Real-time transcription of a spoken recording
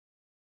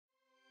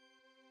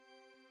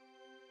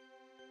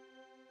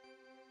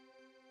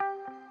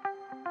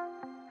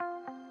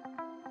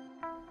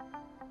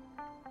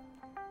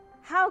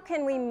How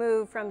can we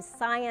move from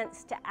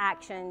science to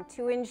action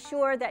to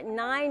ensure that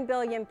 9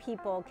 billion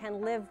people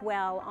can live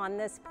well on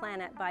this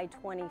planet by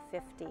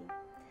 2050?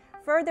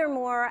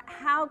 Furthermore,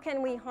 how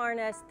can we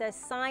harness the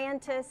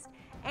scientists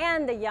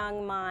and the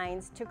young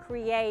minds to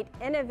create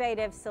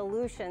innovative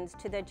solutions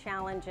to the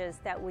challenges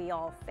that we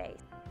all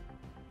face?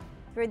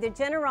 Through the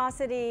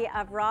generosity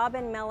of Rob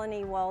and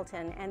Melanie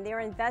Walton and their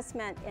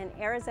investment in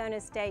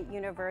Arizona State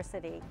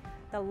University,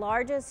 the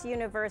largest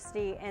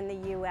university in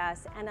the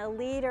U.S. and a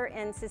leader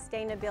in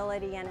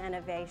sustainability and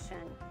innovation,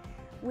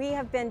 we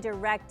have been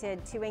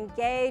directed to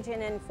engage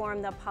and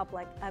inform the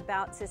public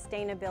about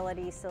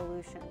sustainability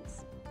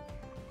solutions.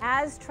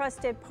 As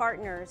trusted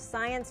partners,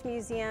 science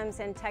museums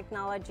and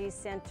technology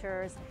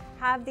centers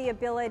have the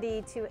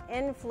ability to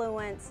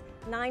influence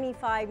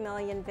 95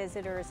 million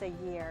visitors a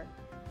year.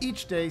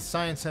 Each day,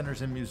 science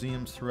centers and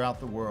museums throughout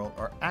the world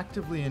are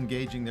actively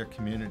engaging their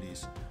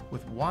communities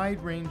with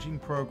wide-ranging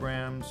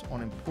programs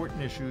on important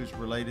issues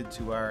related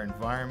to our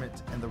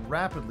environment and the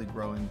rapidly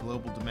growing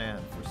global demand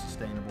for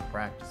sustainable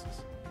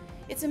practices.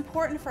 It's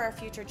important for our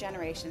future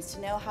generations to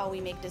know how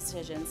we make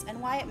decisions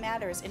and why it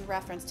matters in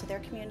reference to their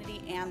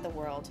community and the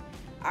world.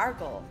 Our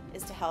goal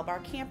is to help our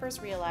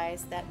campers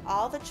realize that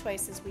all the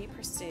choices we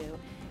pursue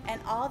and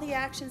all the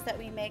actions that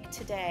we make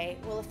today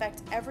will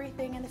affect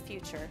everything in the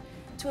future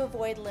to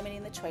avoid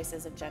limiting the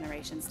choices of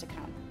generations to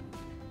come.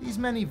 These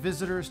many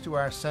visitors to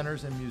our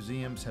centers and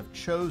museums have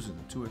chosen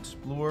to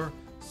explore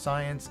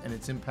science and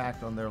its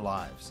impact on their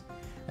lives,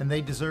 and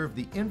they deserve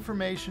the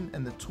information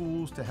and the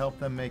tools to help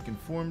them make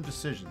informed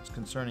decisions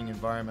concerning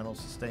environmental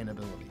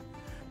sustainability.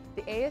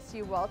 The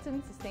ASU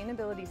Walton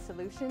Sustainability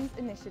Solutions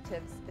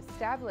Initiatives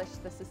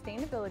established the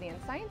Sustainability and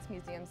Science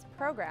Museums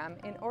program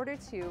in order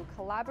to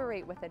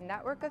collaborate with a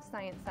network of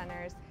science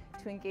centers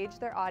to engage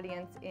their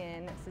audience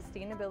in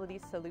sustainability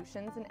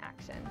solutions and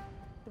action.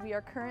 We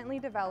are currently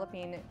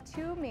developing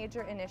 2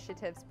 major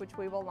initiatives which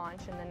we will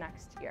launch in the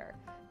next year.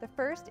 The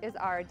first is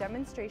our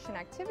demonstration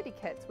activity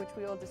kits, which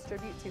we will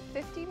distribute to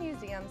 50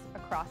 museums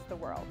across the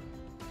world.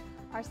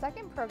 Our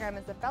second program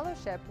is a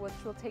fellowship which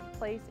will take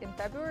place in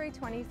February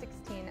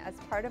 2016 as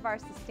part of our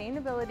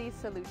Sustainability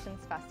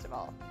Solutions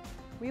Festival.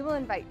 We will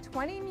invite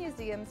 20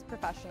 museums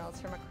professionals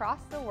from across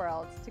the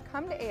world to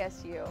come to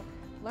ASU,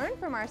 learn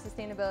from our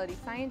sustainability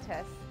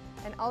scientists,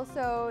 and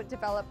also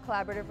develop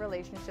collaborative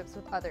relationships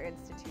with other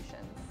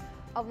institutions.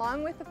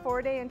 Along with the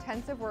 4-day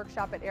intensive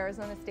workshop at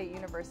Arizona State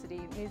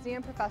University,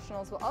 museum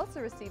professionals will also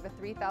receive a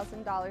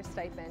 $3,000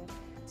 stipend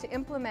to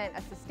implement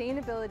a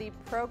sustainability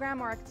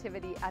program or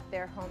activity at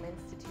their home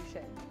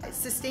institution.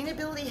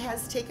 Sustainability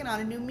has taken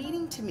on a new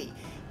meaning to me.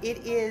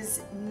 It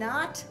is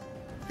not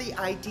the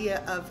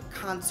idea of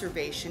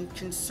conservation,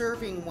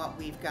 conserving what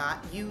we've got,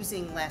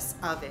 using less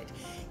of it.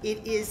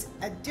 It is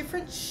a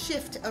different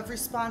shift of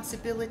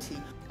responsibility.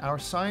 Our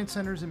science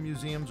centers and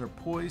museums are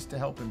poised to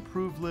help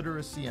improve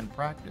literacy and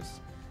practice,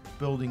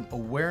 building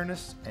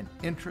awareness and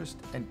interest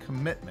and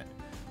commitment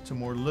to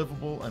more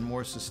livable and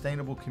more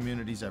sustainable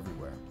communities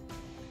everywhere.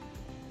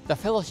 The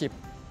fellowship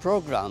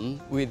program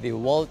with the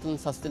Walton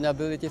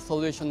Sustainability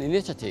Solution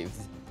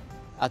Initiatives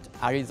at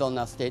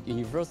Arizona State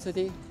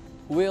University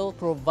will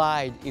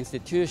provide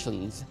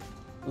institutions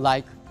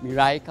like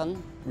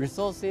Miraikan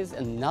resources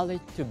and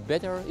knowledge to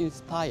better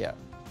inspire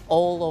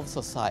all of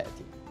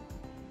society.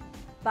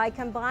 By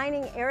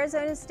combining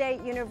Arizona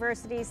State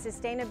University's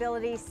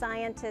sustainability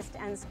scientists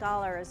and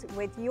scholars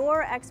with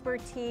your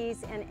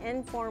expertise in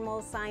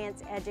informal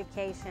science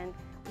education,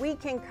 we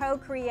can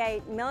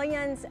co-create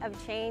millions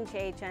of change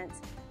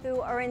agents who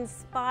are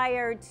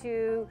inspired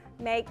to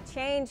make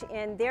change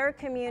in their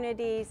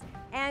communities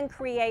and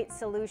create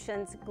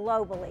solutions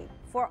globally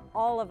for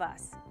all of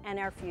us and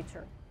our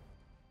future.